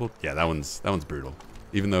price was doubled. Yeah, that one's brutal.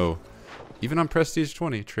 Even on prestige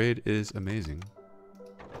 20, trade is amazing.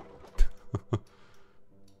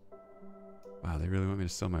 Wow, they really want me to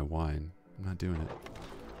sell my wine. I'm not doing it.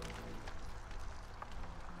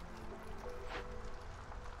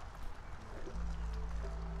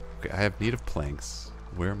 Okay, I have need of planks.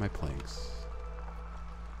 Where are my planks?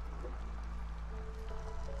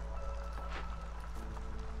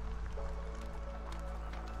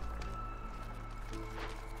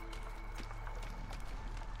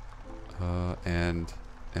 And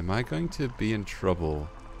am I going to be in trouble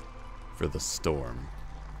for the storm?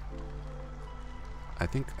 I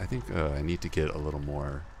think I need to get a little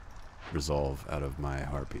more resolve out of my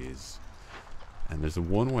harpies. And there's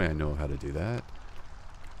one way I know how to do that.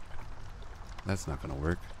 That's not gonna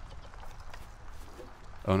work.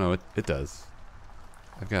 Oh no, it does.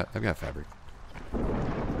 I've got fabric.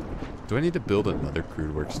 Do I need to build another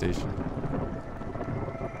crude workstation?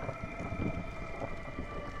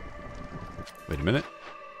 Wait a minute.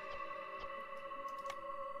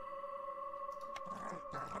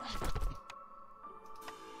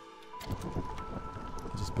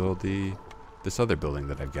 I'll just build this other building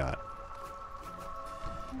that I've got.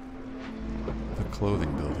 The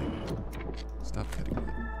clothing building. Stop cutting wood.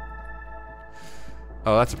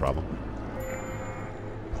 Oh, that's a problem.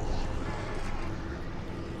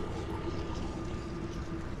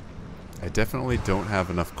 I definitely don't have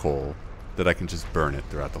enough coal that I can just burn it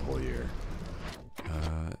throughout the whole year.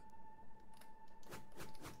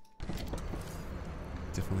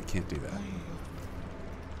 Definitely can't do that.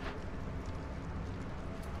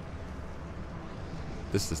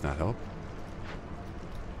 This does not help.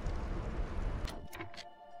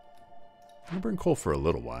 I'll burn coal for a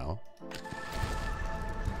little while.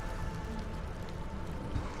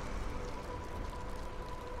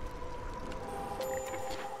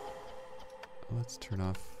 Let's turn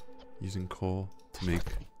off using coal to make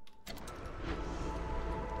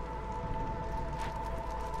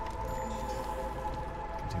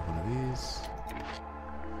do one of these.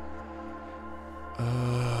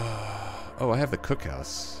 Oh, I have the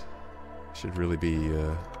cookhouse. Should really be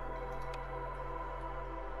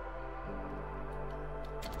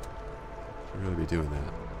doing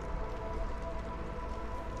that.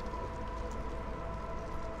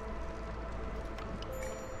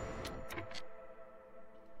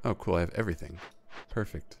 Oh, cool. I have everything.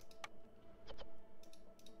 Perfect.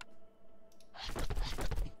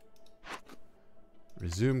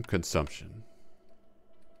 Resume consumption.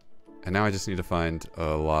 And now I just need to find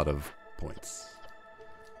a lot of points.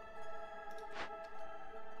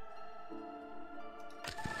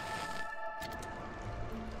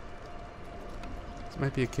 This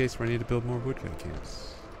might be a case where I need to build more woodcut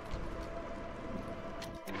camps.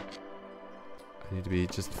 I need to be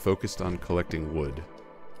just focused on collecting wood.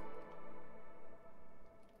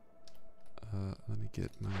 Let me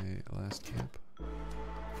get my last camp.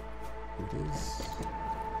 Here it is.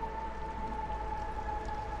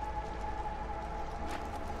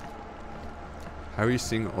 How are you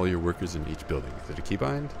seeing all your workers in each building? Is it a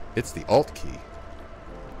keybind? It's the Alt key.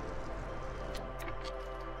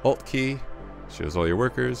 Alt key shows all your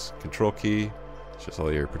workers. Control key shows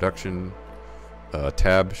all your production.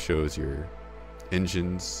 Tab shows your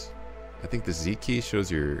engines. I think the Z key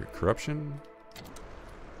shows your corruption.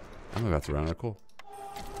 I'm about to run out of coal.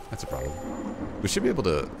 That's a problem. We should be able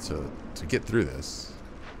to get through this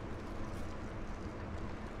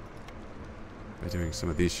by doing some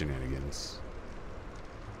of these shenanigans.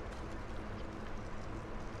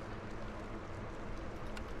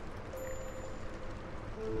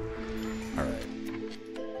 Alright.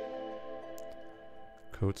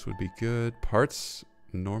 Coats would be good. Parts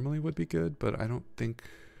normally would be good, but I don't think...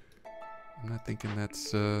 I'm not thinking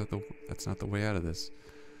that's not the way out of this.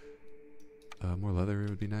 More leather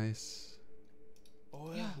would be nice.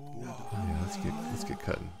 Oh yeah, let's get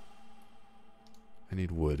cutting. I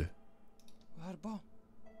need wood.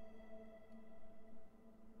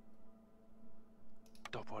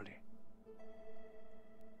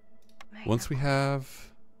 Once we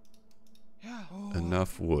have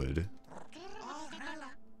enough wood,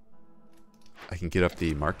 I can get up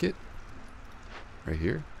the market right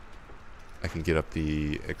here. I can get up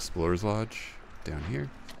the Explorer's Lodge down here.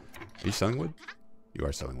 Are you selling wood? You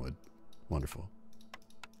are selling wood. Wonderful.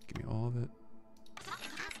 Give me all of it.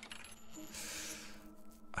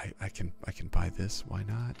 I can buy this. Why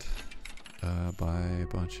not? Buy a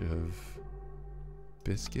bunch of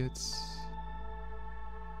biscuits.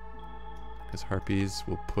 Because harpies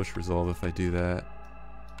will push resolve if I do that.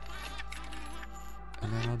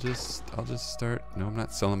 And then I'll just start. No, I'm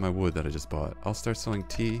not selling my wood that I just bought. I'll start selling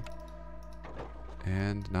tea.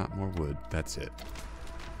 And not more wood. That's it.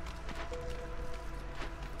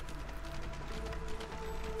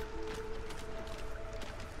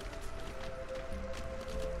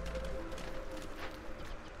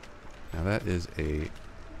 Now that is a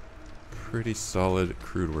pretty solid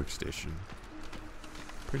crude workstation.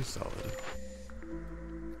 Pretty solid.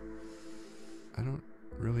 I don't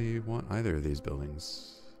really want either of these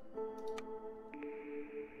buildings.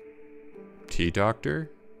 Tea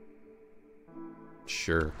doctor?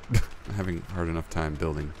 Sure. I'm having hard enough time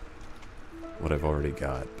building what I've already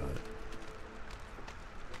got, but...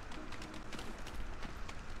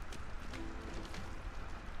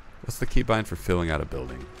 What's the keybind for filling out a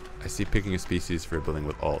building? I see picking a species for a building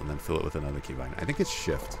with Alt and then fill it with another keybind. I think it's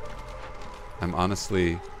Shift. I'm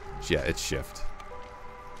honestly... Yeah, it's Shift.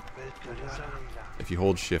 If you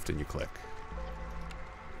hold Shift and you click.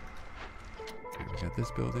 Okay, we got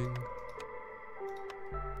this building.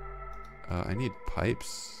 I need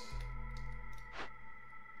pipes.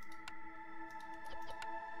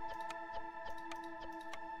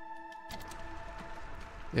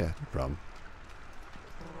 Yeah, no problem.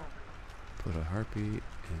 Put a harpy in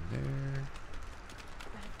there.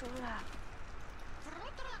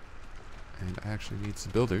 And I actually need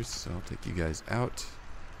some builders, so I'll take you guys out.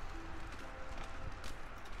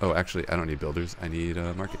 Oh, actually, I don't need builders. I need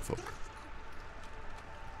market folk.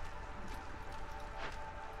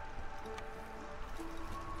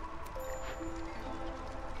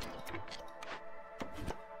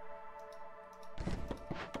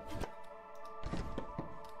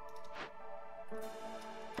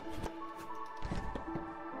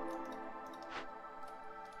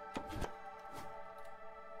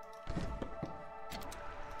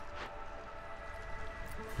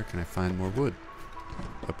 Where can I find more wood?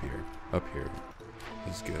 Up here. Up here.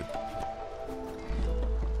 This is good.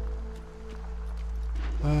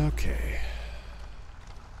 Okay.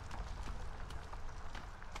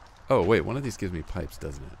 Oh, wait. One of these gives me pipes,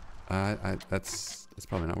 doesn't it? That's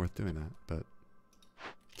probably not worth doing that, but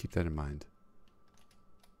keep that in mind.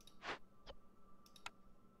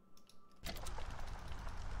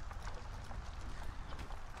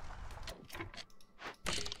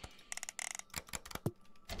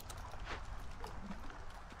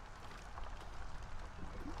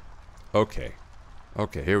 Okay.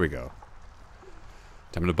 Okay, here we go.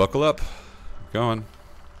 Time to buckle up. We're going.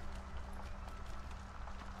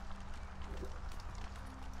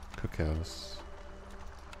 bunkhouse.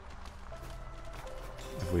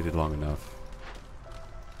 I've waited long enough.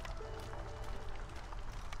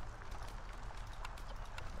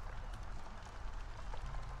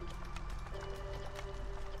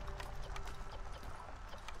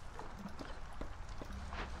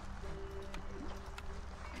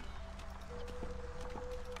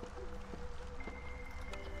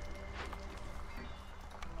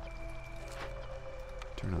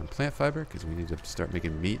 Turn on plant fiber because we need to start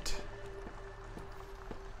making meat.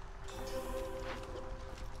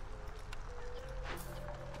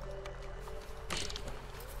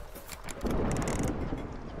 I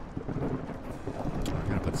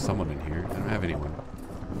gotta put someone in here. I don't have anyone.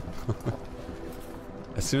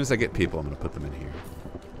 As soon as I get people, I'm gonna put them in here.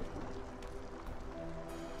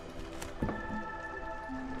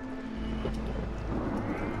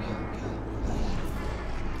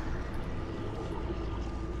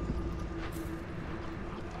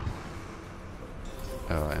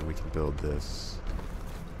 Oh, and we can build this.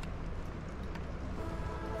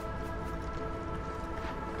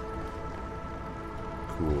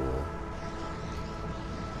 Cool.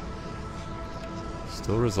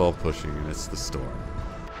 Still resolve pushing, and it's the storm.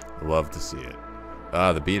 Love to see it.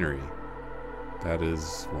 Ah, the beanery. That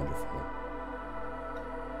is wonderful.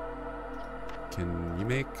 Can you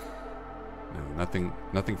make... No,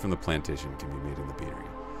 nothing from the plantation can be made in the beanery.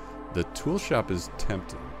 The tool shop is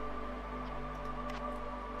tempting.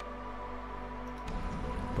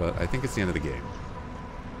 But I think it's the end of the game.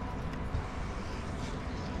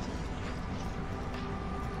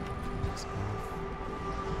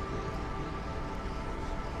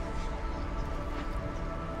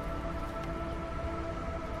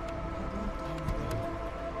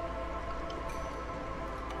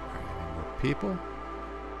 More people?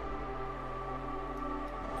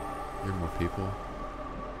 You're more people.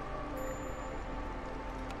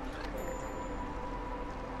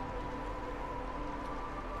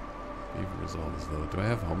 Resolves though. Do I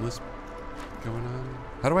have homeless going on?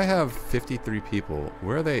 How do I have 53 people?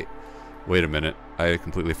 Where are they? Wait a minute. I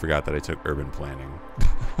completely forgot that I took urban planning.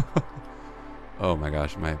 Oh my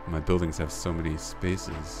gosh, my buildings have so many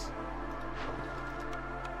spaces.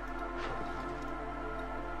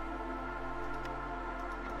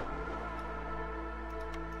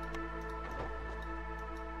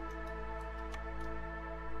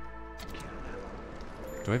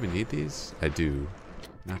 Do I even need these? I do.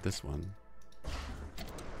 Not this one.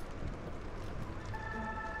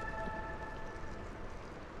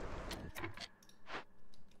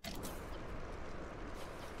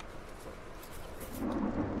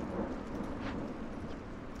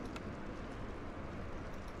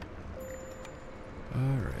 All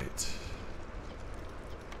right.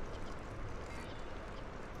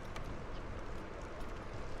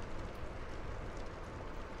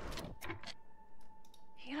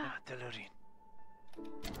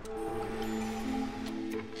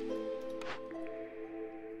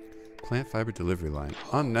 Plant fiber delivery line.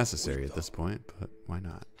 Unnecessary at this point, but why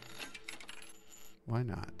not? Why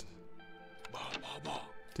not?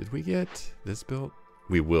 Did we get this built?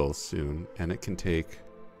 We will soon, and it can take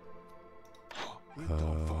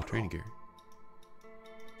training gear.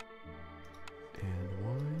 And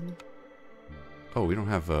wine. Oh, we don't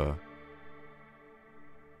have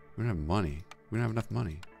money. We don't have enough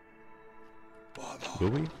money. Will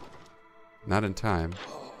we? Not in time.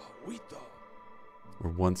 We're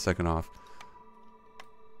 1 second off.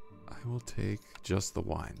 I will take just the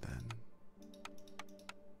wine then.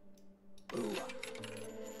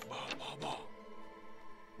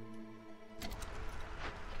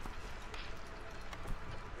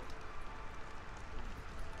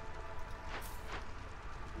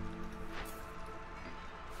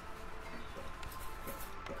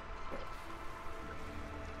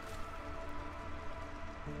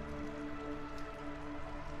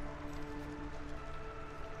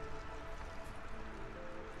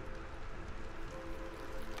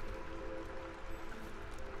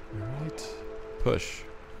 Push.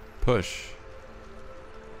 Push.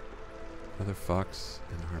 Another fox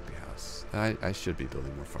and a harpy house. I should be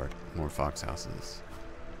building more fox houses.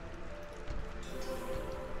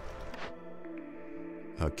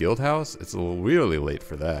 A guild house? It's a little really late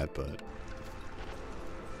for that, but...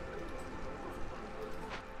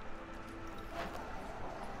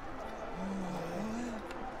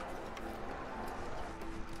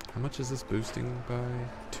 How much is this boosting by?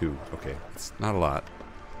 2. Okay, it's not a lot.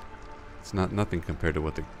 It's nothing compared to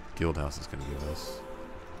what the guild house is going to give us.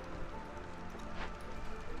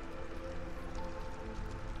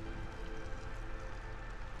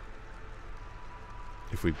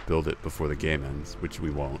 If we build it before the game ends, which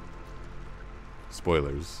we won't.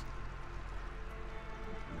 Spoilers.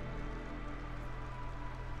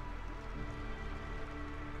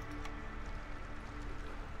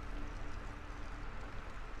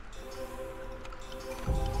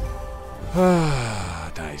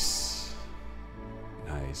 Nice.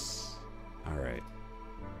 Nice. Alright.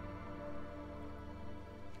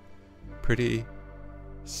 Pretty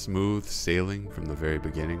smooth sailing from the very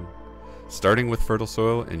beginning. Starting with fertile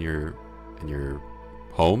soil in your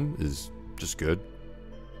home is just good.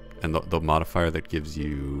 And the modifier that gives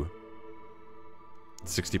you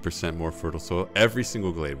 60% more fertile soil. Every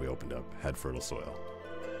single glade we opened up had fertile soil.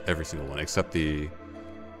 Every single one, except the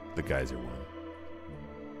geyser one.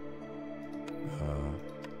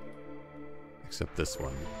 Except this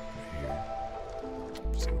one right here.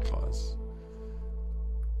 I'm just gonna pause.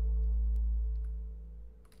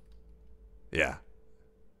 Yeah.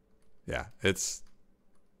 Yeah, it's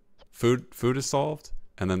food is solved,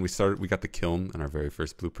 and then we got the kiln in our very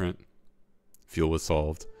first blueprint. Fuel was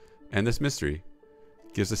solved, and this mystery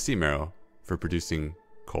gives us steam arrow for producing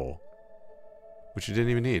coal, which you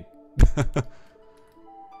didn't even need.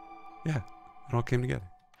 Yeah, it all came together.